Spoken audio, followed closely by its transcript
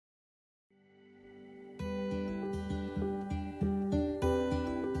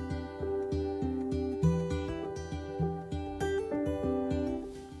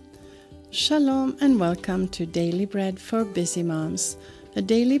Shalom and welcome to Daily Bread for Busy Moms, a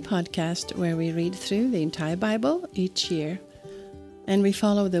daily podcast where we read through the entire Bible each year and we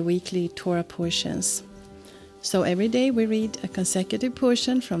follow the weekly Torah portions. So every day we read a consecutive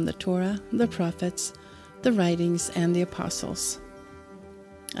portion from the Torah, the prophets, the writings, and the apostles.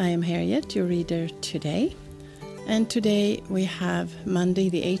 I am Harriet, your reader today, and today we have Monday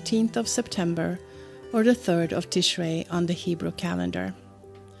the 18th of September or the 3rd of Tishrei on the Hebrew calendar.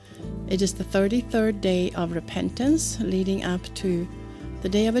 It is the 33rd day of repentance leading up to the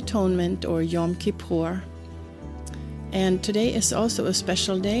Day of Atonement or Yom Kippur. And today is also a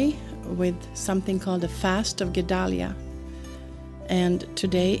special day with something called the Fast of Gedalia. And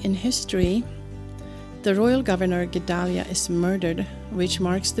today in history, the royal governor Gedalia is murdered, which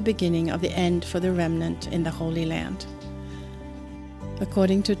marks the beginning of the end for the remnant in the Holy Land,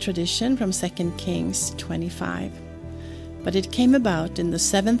 according to tradition from 2 Kings 25. But it came about in the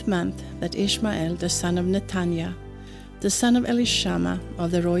 7th month that Ishmael, the son of Netaniah, the son of Elishama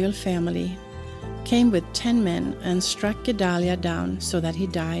of the royal family, came with 10 men and struck Gedalia down so that he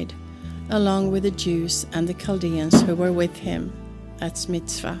died, along with the Jews and the Chaldeans who were with him at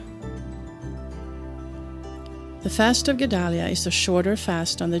Mitzvah. The fast of Gedalia is a shorter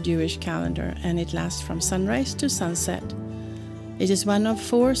fast on the Jewish calendar, and it lasts from sunrise to sunset. It is one of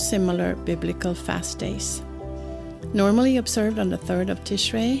 4 similar biblical fast days. Normally observed on the 3rd of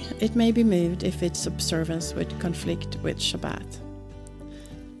Tishrei, it may be moved if its observance would conflict with Shabbat.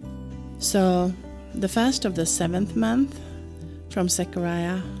 So, the fast of the 7th month, from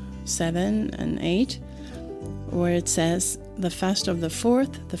Zechariah 7 and 8, where it says, the fast of the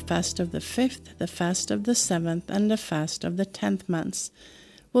 4th, the fast of the 5th, the fast of the 7th, and the fast of the 10th months,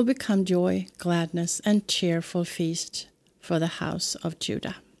 will become joy, gladness, and cheerful feast for the house of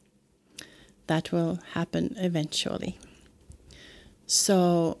Judah. That will happen eventually.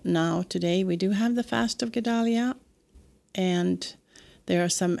 So now today we do have the fast of Gedalia, and there are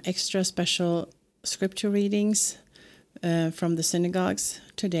some extra special scripture readings from the synagogues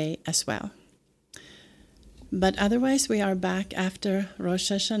today as well. But otherwise we are back after Rosh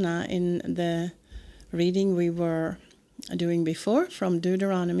Hashanah in the reading we were doing before from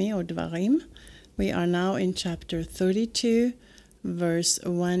Deuteronomy or Dvarim. We are now in chapter 32, verse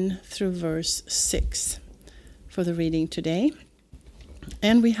 1 through verse 6 for the reading today.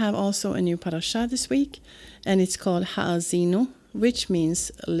 And we have also a new parasha this week, and it's called Ha'azinu, which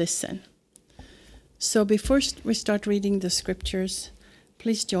means listen. So before we start reading the scriptures,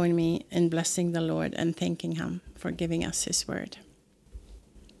 please join me in blessing the Lord and thanking Him for giving us His word.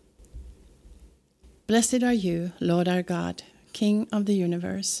 Blessed are you, Lord our God, King of the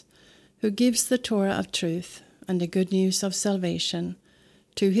universe, who gives the Torah of truth and the good news of salvation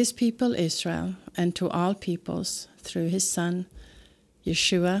to His people Israel and to all peoples through His Son,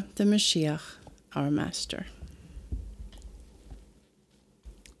 Yeshua the Mashiach, our Master.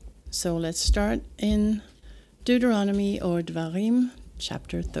 So let's start in Deuteronomy or Dvarim,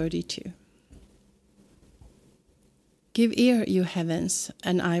 chapter 32. Give ear, you heavens,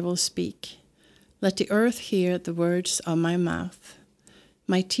 and I will speak. Let the earth hear the words of my mouth.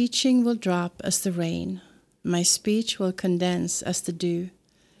 My teaching will drop as the rain. My speech will condense as the dew,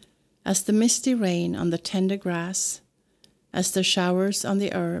 as the misty rain on the tender grass, as the showers on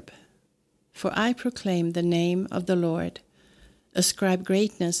the herb. For I proclaim the name of the Lord, ascribe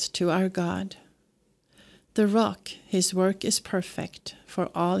greatness to our God. The rock, His work is perfect, for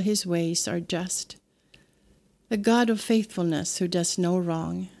all His ways are just. A God of faithfulness who does no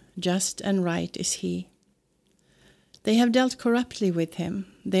wrong, just and right is He. They have dealt corruptly with Him.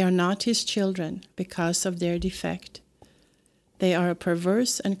 They are not His children because of their defect. They are a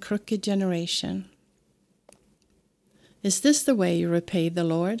perverse and crooked generation. Is this the way you repay the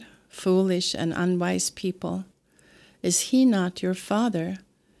Lord, foolish and unwise people? Is He not your Father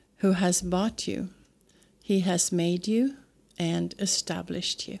who has bought you? He has made you and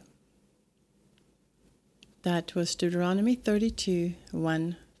established you. That was Deuteronomy 32,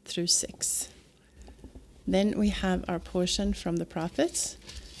 1 through 6. Then we have our portion from the prophets,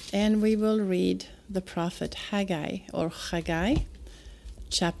 and we will read the prophet Haggai, or Haggai,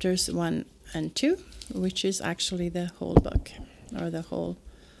 chapters 1 and 2, which is actually the whole book, or the whole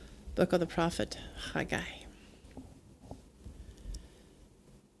book of the prophet Haggai.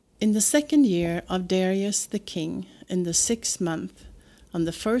 In the 2nd year of Darius the king, in the 6th month, on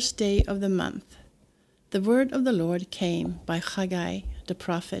the 1st day of the month, the word of the Lord came by Haggai the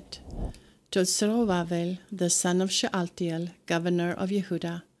prophet to Zerubbabel the son of Shealtiel, governor of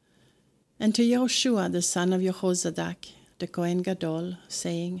Yehudah, and to Yehoshua the son of Jehozadak, the Kohen Gadol,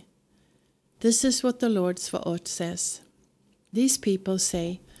 saying, This is what the Lord Tzvaot says. These people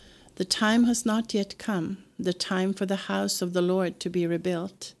say, The time has not yet come, the time for the house of the Lord to be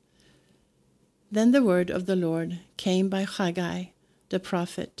rebuilt. Then the word of the Lord came by Haggai, the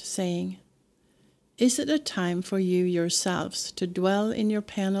prophet, saying, Is it a time for you yourselves to dwell in your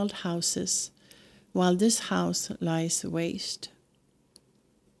paneled houses, while this house lies waste?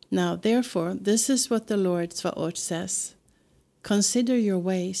 Now, therefore, this is what the Lord Tzvaot says. Consider your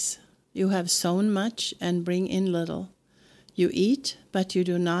ways. You have sown much and bring in little. You eat, but you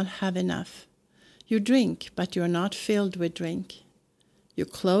do not have enough. You drink, but you are not filled with drink. You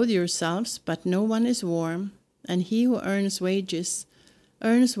clothe yourselves, but no one is warm, and he who earns wages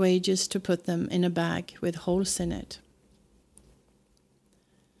to put them in a bag with holes in it.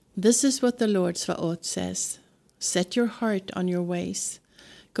 This is what the Lord Tzvaot says. Set your heart on your ways.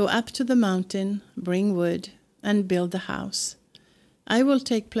 Go up to the mountain, bring wood, and build the house. I will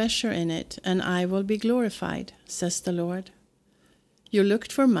take pleasure in it, and I will be glorified, says the Lord. You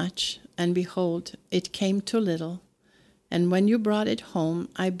looked for much, and behold, it came to little. And when you brought it home,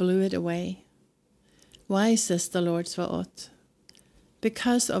 I blew it away. Why, says the Lord Tzvaot?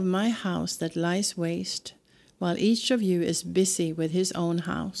 Because of my house that lies waste, while each of you is busy with his own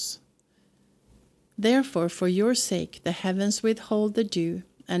house. Therefore, for your sake, the heavens withhold the dew,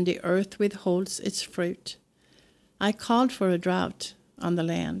 and the earth withholds its fruit. I called for a drought on the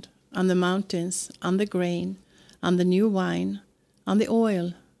land, on the mountains, on the grain, on the new wine, on the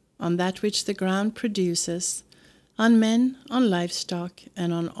oil, on that which the ground produces, on men, on livestock,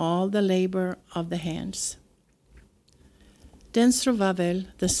 and on all the labor of the hands. Then Zerubbabel,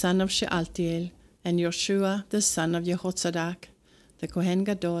 the son of Shealtiel, and Joshua, the son of Jehozadak, the Kohen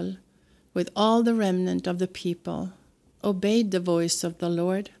Gadol, with all the remnant of the people, obeyed the voice of the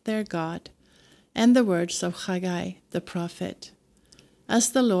Lord their God, and the words of Haggai the prophet,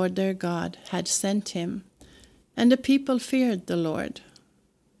 as the Lord their God had sent him, and the people feared the Lord.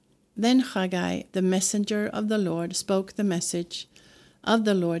 Then Haggai, the messenger of the Lord, spoke the message of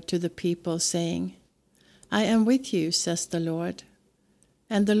the Lord to the people, saying, I am with you, says the Lord.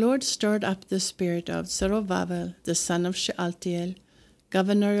 And the Lord stirred up the spirit of Zerubbabel, the son of Shealtiel,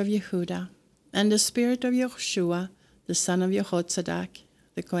 governor of Yehudah, and the spirit of Joshua, the son of Jehozadak,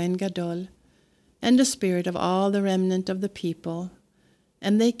 the Kohen Gadol, and the spirit of all the remnant of the people.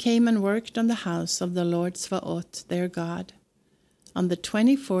 And they came and worked on the house of the Lord Tzvaot, their God, on the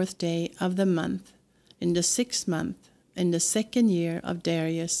 24th day of the month, in the 6th month, in the 2nd year of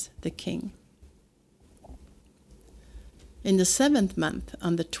Darius the king. In the 7th month,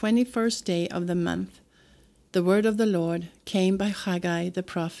 on the 21st day of the month, the word of the Lord came by Haggai the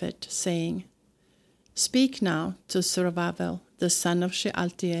prophet, saying, Speak now to Zerubbabel, the son of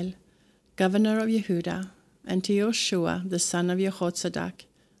Shealtiel, governor of Yehudah, and to Joshua, the son of Jehozadak,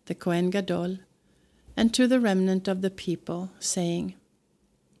 the Kohen Gadol, and to the remnant of the people, saying,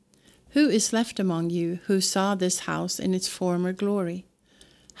 Who is left among you who saw this house in its former glory?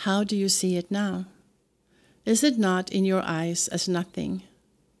 How do you see it now? Is it not in your eyes as nothing?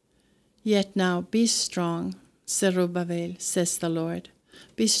 Yet now be strong, Zerubbabel, says the Lord.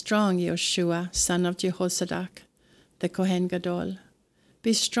 Be strong, Joshua, son of Jehozadak, the Kohen Gadol.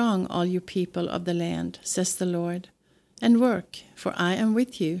 Be strong, all you people of the land, says the Lord, and work, for I am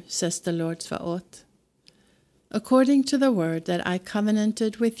with you, says the Lord Tzvaot. According to the word that I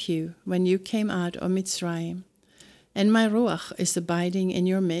covenanted with you when you came out of Mitzrayim, and my Ruach is abiding in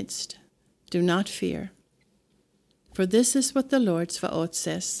your midst, do not fear. For this is what the Lord Tzvaot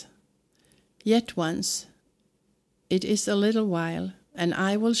says, Yet once, it is a little while, and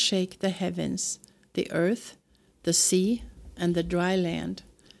I will shake the heavens, the earth, the sea, and the dry land,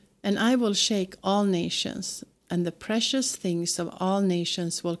 and I will shake all nations, and the precious things of all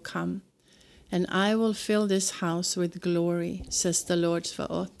nations will come, and I will fill this house with glory, says the Lord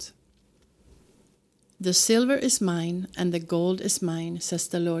Tzvaot. The silver is mine, and the gold is mine, says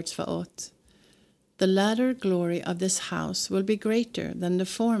the Lord Tzvaot. The latter glory of this house will be greater than the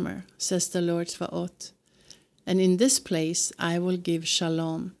former, says the Lord Tzvaot. And in this place I will give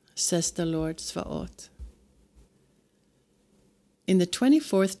shalom, says the Lord Tzvaot. In the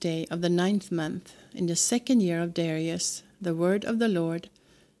 24th day of the 9th month, in the 2nd year of Darius, the word of the Lord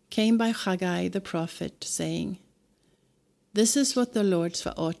came by Haggai the prophet, saying, This is what the Lord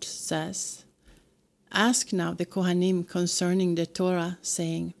Tzvaot says. Ask now the Kohanim concerning the Torah,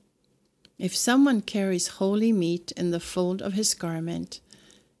 saying, If someone carries holy meat in the fold of his garment,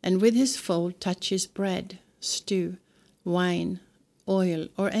 and with his fold touches bread, stew, wine, oil,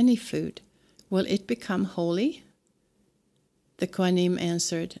 or any food, will it become holy? The Kohanim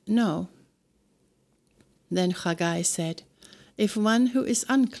answered, No. Then Haggai said, If one who is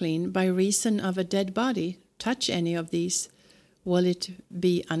unclean by reason of a dead body touch any of these, will it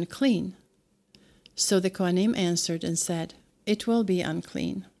be unclean? So the Kohanim answered and said, It will be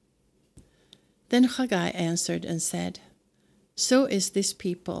unclean. Then Haggai answered and said, So is this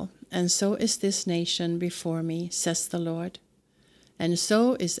people, and so is this nation before me, says the Lord, and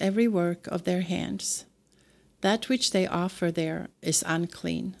so is every work of their hands. That which they offer there is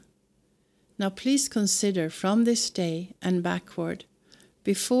unclean. Now please consider from this day and backward,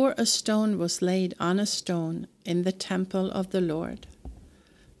 before a stone was laid on a stone in the temple of the Lord.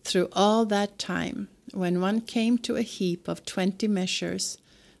 Through all that time, when one came to a heap of 20 measures,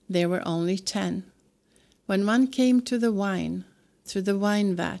 there were only 10. When one came to the wine, through the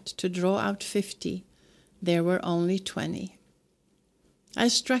wine vat to draw out 50, there were only 20. I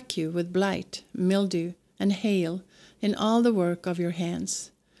struck you with blight, mildew, and hail in all the work of your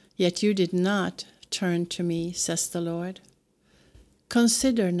hands, yet you did not turn to me, says the Lord.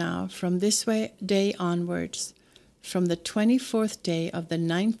 Consider now from this day onwards, from the 24th day of the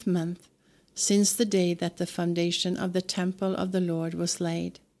 9th month, since the day that the foundation of the temple of the Lord was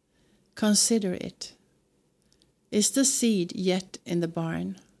laid. Consider it. Is the seed yet in the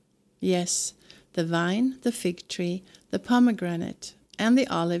barn? Yes, the vine, the fig tree, the pomegranate, and the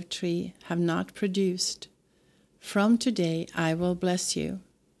olive tree have not produced. From today I will bless you.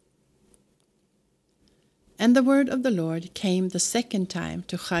 And the word of the Lord came the second time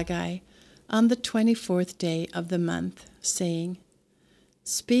to Haggai on the 24th day of the month, saying,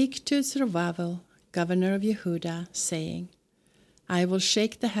 Speak to Zerubbabel, governor of Yehuda, saying, I will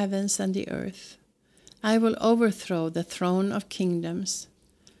shake the heavens and the earth. I will overthrow the throne of kingdoms.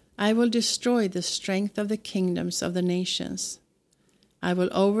 I will destroy the strength of the kingdoms of the nations. I will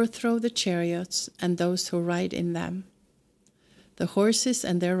overthrow the chariots and those who ride in them. The horses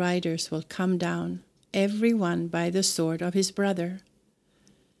and their riders will come down, every one by the sword of his brother.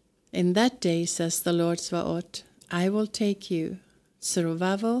 In that day, says the Lord Sabaoth, I will take you,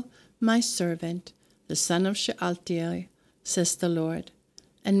 Zerubbabel, my servant, the son of Shealtiel, says the Lord,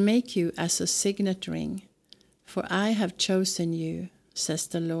 and make you as a signet ring, for I have chosen you, says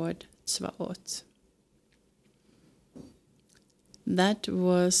the Lord Sabaoth. That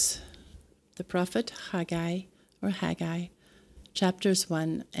was the prophet Haggai, chapters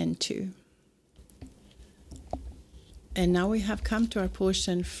 1 and 2. And now we have come to our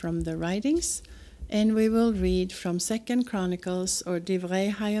portion from the writings, and we will read from 2 Chronicles, or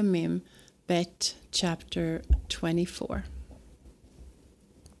Divrei Hayamim, Bet, chapter 24.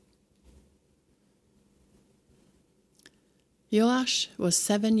 Joash was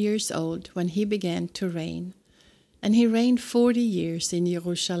 7 years old when he began to reign, and he reigned 40 years in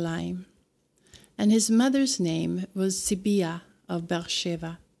Jerusalem. And his mother's name was Zibiah of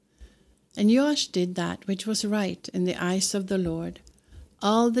Beersheba. And Joash did that which was right in the eyes of the Lord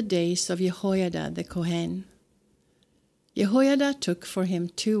all the days of Jehoiada the Kohen. Jehoiada took for him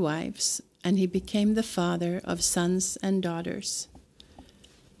 2 wives, and he became the father of sons and daughters.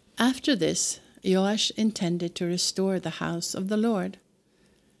 After this, Joash intended to restore the house of the Lord.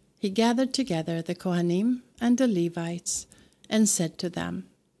 He gathered together the Kohanim and the Levites and said to them,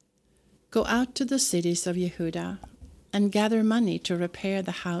 Go out to the cities of Yehuda and gather money to repair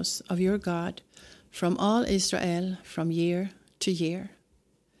the house of your God from all Israel from year to year.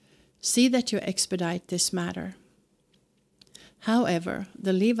 See that you expedite this matter. However,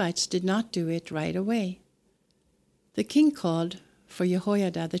 the Levites did not do it right away. The king called for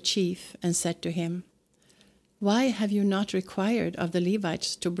Jehoiada the chief and said to him, Why have you not required of the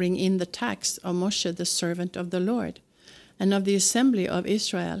Levites to bring in the tax of Moshe the servant of the Lord, and of the assembly of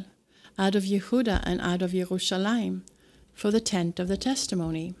Israel, out of Yehuda and out of Jerusalem, for the tent of the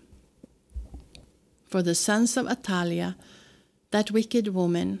testimony? For the sons of Athaliah, that wicked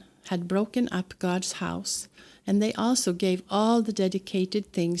woman, had broken up God's house, and they also gave all the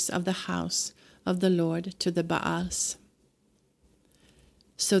dedicated things of the house of the Lord to the Baals.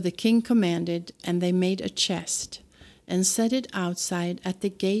 So the king commanded, and they made a chest, and set it outside at the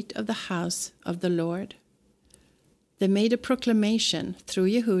gate of the house of the Lord. They made a proclamation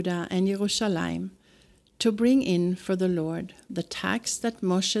through Yehuda and Jerusalem to bring in for the Lord the tax that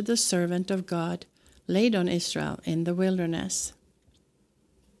Moshe the servant of God laid on Israel in the wilderness.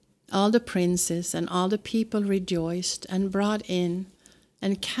 All the princes and all the people rejoiced and brought in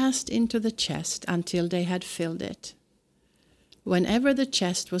and cast into the chest until they had filled it. Whenever the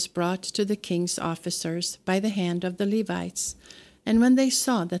chest was brought to the king's officers by the hand of the Levites, and when they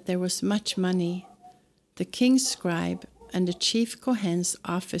saw that there was much money, the king's scribe and the chief Kohen's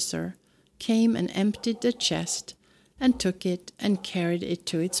officer came and emptied the chest and took it and carried it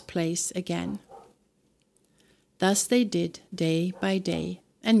to its place again. Thus they did day by day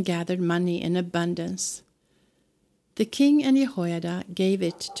and gathered money in abundance. The king and Jehoiada gave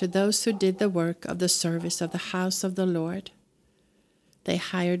it to those who did the work of the service of the house of the Lord. They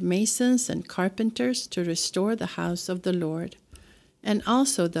hired masons and carpenters to restore the house of the Lord, and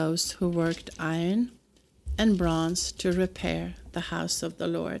also those who worked iron and bronze to repair the house of the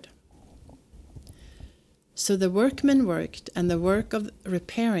Lord. So the workmen worked, and the work of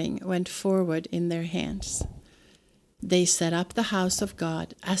repairing went forward in their hands. They set up the house of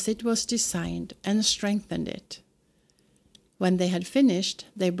God as it was designed and strengthened it. When they had finished,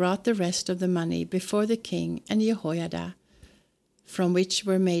 they brought the rest of the money before the king and Jehoiada, from which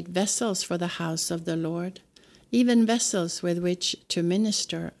were made vessels for the house of the Lord, even vessels with which to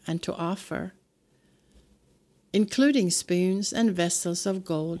minister and to offer, including spoons and vessels of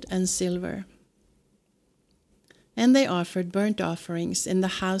gold and silver. And they offered burnt offerings in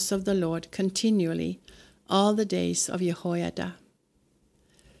the house of the Lord continually all the days of Jehoiada.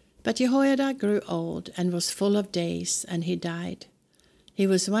 But Jehoiada grew old and was full of days, and he died. He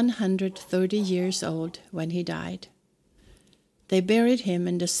was 130 years old when he died. They buried him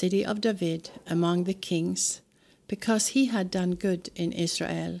in the city of David among the kings, because he had done good in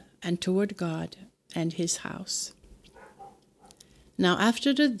Israel and toward God and his house. Now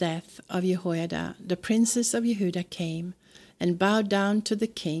after the death of Jehoiada, the princes of Judah came and bowed down to the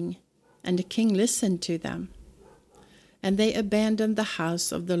king, and the king listened to them. And they abandoned the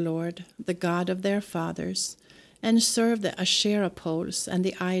house of the Lord, the God of their fathers, and served the Asherah poles and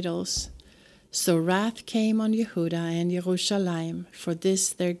the idols. So wrath came on Yehudah and Jerusalem for this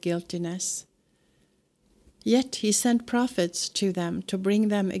their guiltiness. Yet he sent prophets to them to bring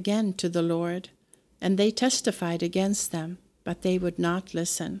them again to the Lord, and they testified against them, but they would not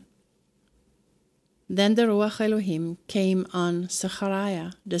listen. Then the Ruach Elohim came on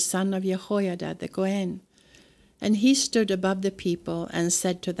Zechariah, the son of Jehoiada the Kohen, and he stood above the people and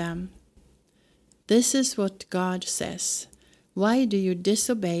said to them, "This is what God says. Why do you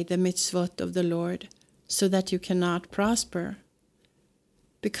disobey the mitzvot of the Lord, so that you cannot prosper?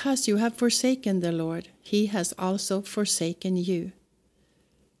 Because you have forsaken the Lord, he has also forsaken you."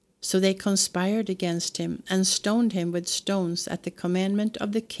 So they conspired against him and stoned him with stones at the commandment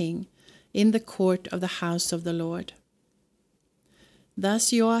of the king in the court of the house of the Lord.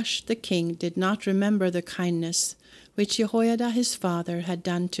 Thus Joash the king did not remember the kindness which Jehoiada his father had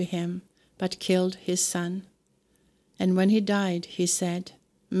done to him, but killed his son. And when he died, he said,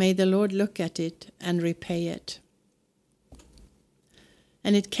 "May the Lord look at it and repay it."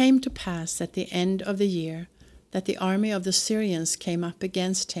 And it came to pass at the end of the year that the army of the Syrians came up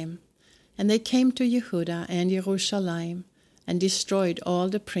against him, and they came to Yehudah and Jerusalem, and destroyed all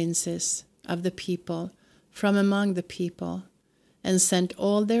the princes of the people from among the people, and sent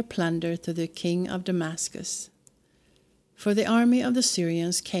all their plunder to the king of Damascus. For the army of the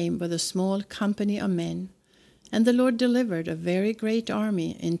Syrians came with a small company of men, and the Lord delivered a very great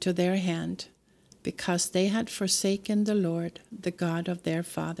army into their hand, because they had forsaken the Lord, the God of their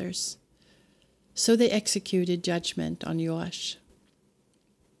fathers. So they executed judgment on Joash.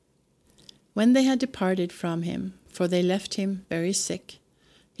 When they had departed from him, for they left him very sick,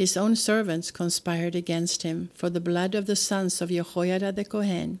 his own servants conspired against him for the blood of the sons of Jehoiada the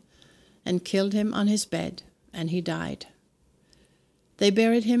Kohen, and killed him on his bed, and he died. They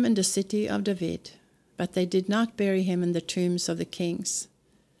buried him in the city of David, but they did not bury him in the tombs of the kings.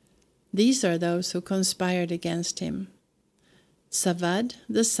 These are those who conspired against him: Zavad,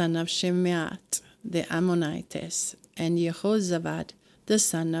 the son of Shimeat, the Ammonites, and Jehozabad, the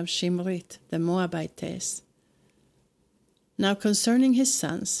son of Shimrit, the Moabites. Now concerning his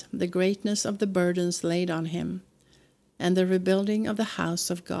sons, the greatness of the burdens laid on him, and the rebuilding of the house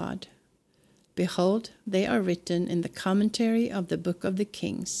of God, behold, they are written in the commentary of the book of the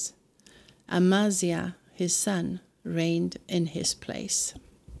kings. Amaziah, his son, reigned in his place.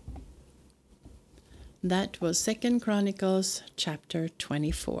 That was 2 Chronicles chapter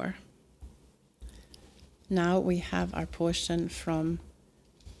 24. Now we have our portion from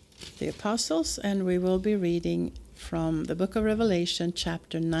the Apostles, and we will be reading from the book of Revelation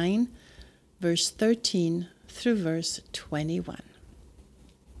chapter 9, verse 13 through verse 21.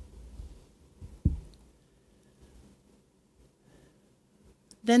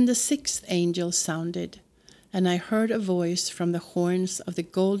 Then the sixth angel sounded, and I heard a voice from the horns of the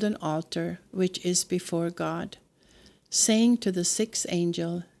golden altar which is before God, saying to the sixth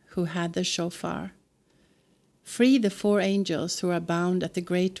angel who had the shofar, "Free the 4 angels who are bound at the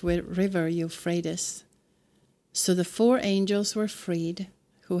great river Euphrates." So the 4 angels were freed,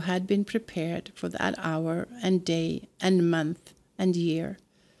 who had been prepared for that hour and day and month and year,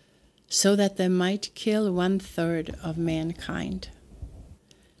 so that they might kill 1/3 of mankind.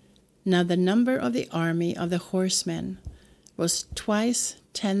 Now the number of the army of the horsemen was twice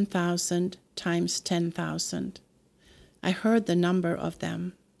 10,000 times 10,000. I heard the number of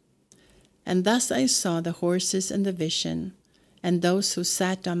them. And thus I saw the horses in the vision, and those who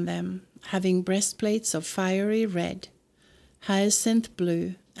sat on them, having breastplates of fiery red, hyacinth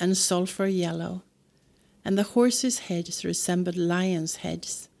blue, and sulfur yellow. And the horses' heads resembled lions'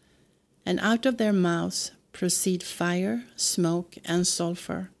 heads, and out of their mouths proceed fire, smoke, and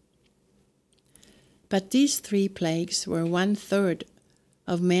sulfur. But these 3 plagues were 1/3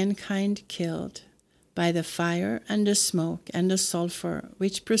 of mankind killed by the fire and the smoke and the sulfur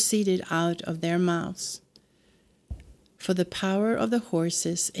which proceeded out of their mouths. For the power of the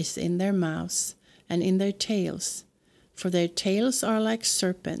horses is in their mouths and in their tails, for their tails are like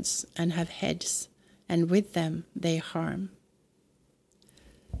serpents and have heads, and with them they harm.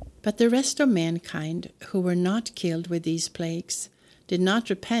 But the rest of mankind who were not killed with these plagues did not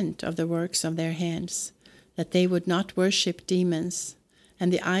repent of the works of their hands, that they would not worship demons,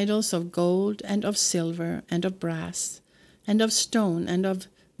 and the idols of gold and of silver and of brass, and of stone and of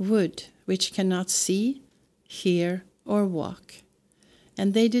wood, which cannot see, hear, or walk.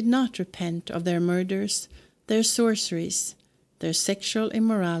 And they did not repent of their murders, their sorceries, their sexual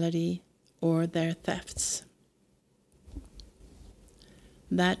immorality, or their thefts.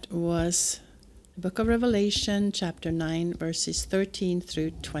 That was the book of Revelation, chapter 9, verses 13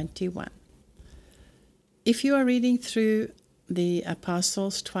 through 21. If you are reading through the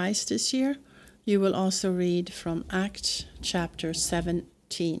Apostles twice this year, you will also read from Acts chapter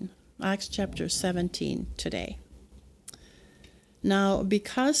 17. Acts chapter 17 today. Now,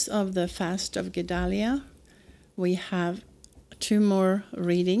 because of the fast of Gedalia, we have 2 more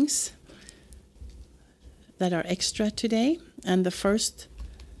readings that are extra today. And the first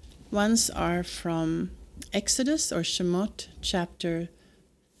ones are from Exodus or Shemot chapter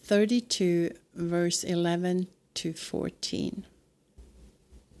 32, verse 11 to 14.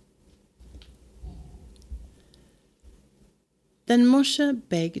 Then Moshe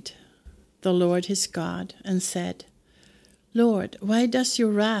begged the Lord his God and said, Lord, why does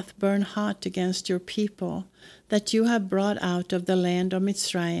your wrath burn hot against your people, that you have brought out of the land of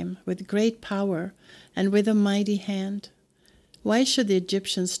Mitzrayim with great power and with a mighty hand? Why should the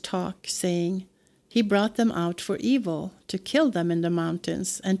Egyptians talk, saying, He brought them out for evil, to kill them in the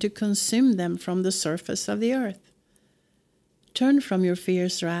mountains, and to consume them from the surface of the earth? Turn from your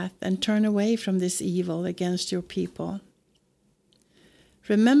fierce wrath, and turn away from this evil against your people.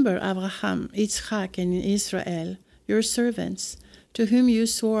 Remember Abraham, Yitzchak, and Israel, your servants, to whom you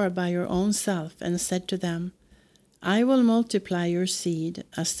swore by your own self, and said to them, I will multiply your seed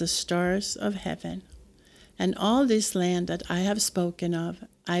as the stars of heaven, and all this land that I have spoken of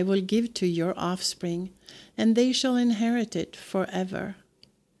I will give to your offspring, and they shall inherit it forever.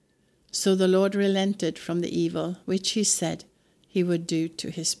 So the Lord relented from the evil which he said he would do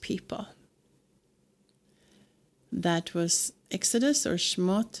to his people. That was Exodus or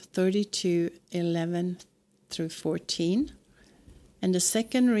Shemot 32, 11 through 14. And the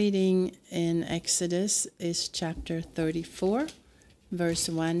second reading in Exodus is chapter 34, verse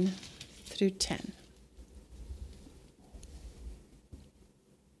 1 through 10.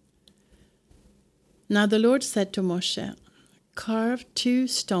 Now the Lord said to Moshe, Carve 2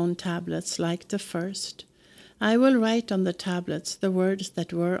 stone tablets like the first. I will write on the tablets the words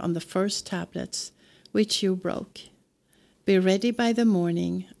that were on the first tablets, which you broke. Be ready by the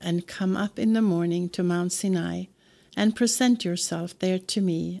morning, and come up in the morning to Mount Sinai, and present yourself there to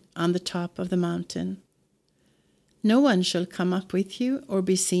me on the top of the mountain. No one shall come up with you or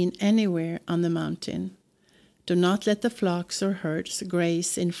be seen anywhere on the mountain. Do not let the flocks or herds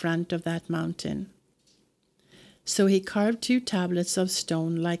graze in front of that mountain. So he carved 2 tablets of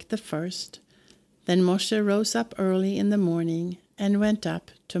stone like the first. Then Moshe rose up early in the morning and went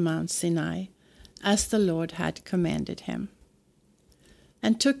up to Mount Sinai, as the Lord had commanded him,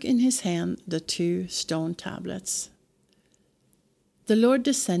 and took in his hand the 2 stone tablets. The Lord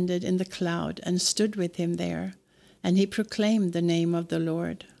descended in the cloud and stood with him there, and he proclaimed the name of the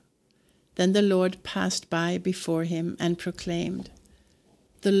Lord. Then the Lord passed by before him and proclaimed,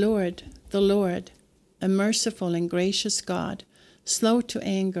 the Lord, a merciful and gracious God, slow to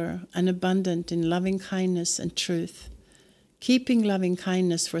anger and abundant in loving kindness and truth, keeping loving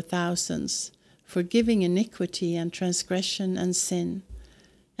kindness for thousands, forgiving iniquity and transgression and sin,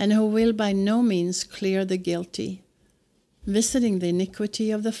 and who will by no means clear the guilty, visiting the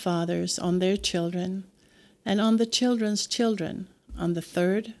iniquity of the fathers on their children, and on the children's children, on the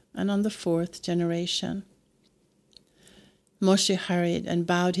 3rd and on the 4th generation. Moshe hurried and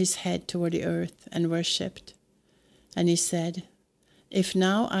bowed his head toward the earth and worshipped. And he said, If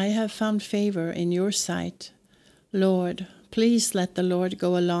now I have found favor in your sight, Lord, please let the Lord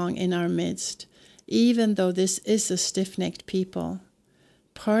go along in our midst, even though this is a stiff-necked people.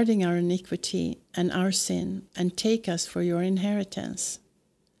 Pardon our iniquity and our sin, and take us for your inheritance."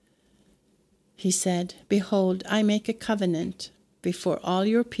 He said, "Behold, I make a covenant. Before all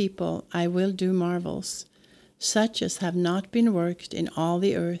your people I will do marvels, such as have not been worked in all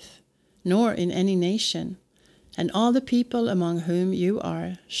the earth, nor in any nation. And all the people among whom you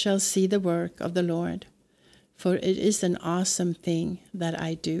are shall see the work of the Lord, for it is an awesome thing that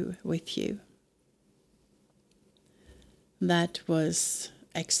I do with you." That was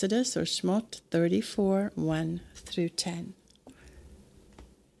Exodus or Shmot 34, 1 through 10.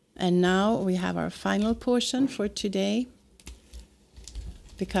 And now we have our final portion for today,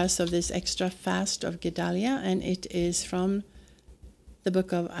 because of this extra fast of Gedalia, and it is from the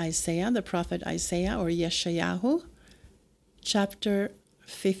book of Isaiah, the prophet Isaiah or Yeshayahu, chapter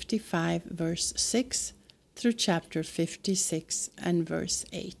 55, verse 6 through chapter 56 and verse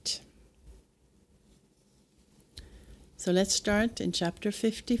 8. So let's start in chapter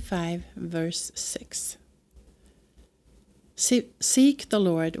 55, verse 6. "Seek the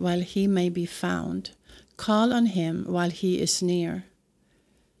Lord while he may be found. Call on him while he is near.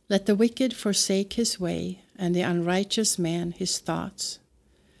 Let the wicked forsake his way, and the unrighteous man his thoughts.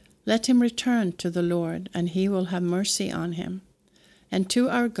 Let him return to the Lord, and he will have mercy on him, and to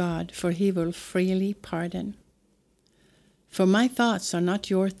our God, for he will freely pardon. For my thoughts are not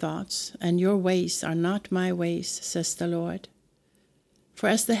your thoughts, and your ways are not my ways, says the Lord. For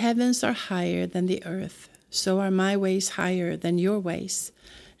as the heavens are higher than the earth, so are my ways higher than your ways,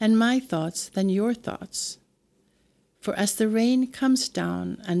 and my thoughts than your thoughts. For as the rain comes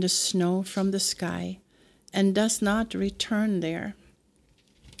down and the snow from the sky, and does not return there,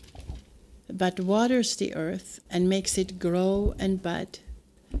 but waters the earth and makes it grow and bud,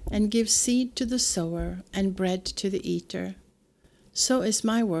 and gives seed to the sower and bread to the eater, so is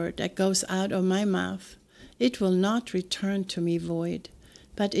my word that goes out of my mouth. It will not return to me void,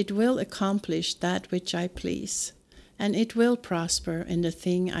 but it will accomplish that which I please, and it will prosper in the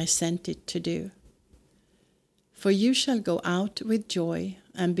thing I sent it to do. For you shall go out with joy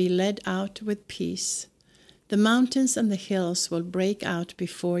and be led out with peace. The mountains and the hills will break out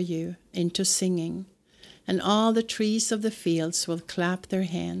before you into singing, and all the trees of the fields will clap their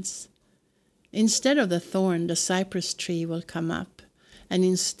hands. Instead of the thorn, the cypress tree will come up, and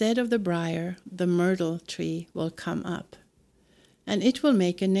instead of the briar, the myrtle tree will come up. And it will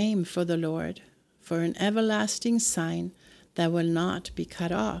make a name for the Lord, for an everlasting sign that will not be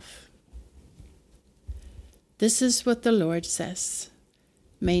cut off. This is what the Lord says: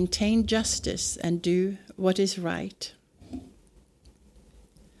 maintain justice and do what is right.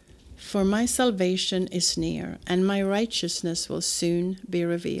 For my salvation is near, and my righteousness will soon be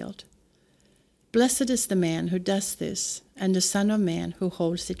revealed. Blessed is the man who does this, and the Son of Man who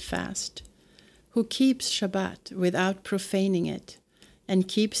holds it fast, who keeps Shabbat without profaning it, and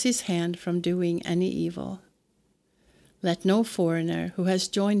keeps his hand from doing any evil. Let no foreigner who has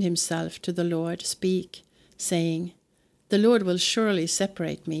joined himself to the Lord speak, saying, "The Lord will surely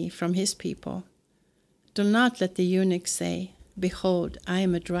separate me from his people." Do not let the eunuch say, "Behold, I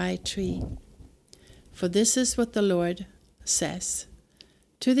am a dry tree." For this is what the Lord says: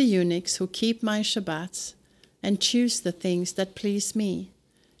 to the eunuchs who keep my Shabbats, and choose the things that please me,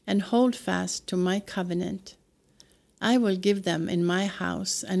 and hold fast to my covenant, I will give them in my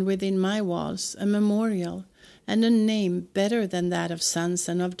house and within my walls a memorial and a name better than that of sons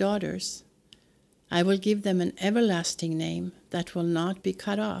and of daughters. I will give them an everlasting name that will not be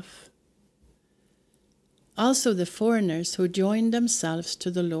cut off. Also the foreigners who join themselves to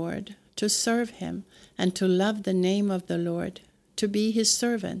the Lord, to serve him and to love the name of the Lord, to be his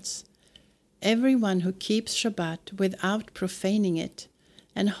servants, everyone who keeps Shabbat without profaning it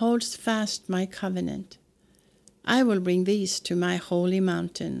and holds fast my covenant, I will bring these to my holy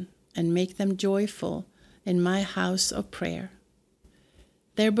mountain and make them joyful in my house of prayer.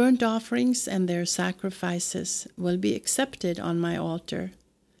 Their burnt offerings and their sacrifices will be accepted on my altar,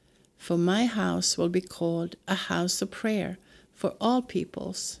 for my house will be called a house of prayer for all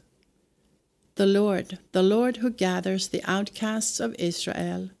peoples. The Lord who gathers the outcasts of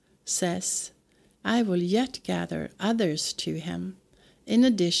Israel, says, I will yet gather others to him, in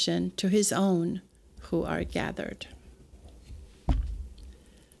addition to his own who are gathered.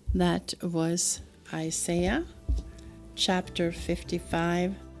 That was Isaiah chapter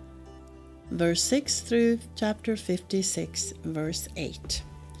 55, verse 6 through chapter 56, verse 8.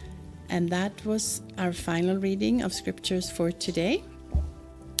 And that was our final reading of scriptures for today.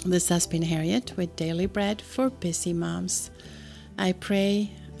 This has been Harriet with Daily Bread for Busy Moms. I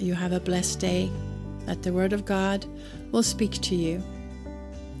pray you have a blessed day, that the Word of God will speak to you.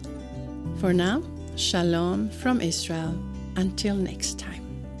 For now, Shalom from Israel. Until next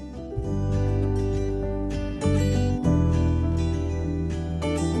time.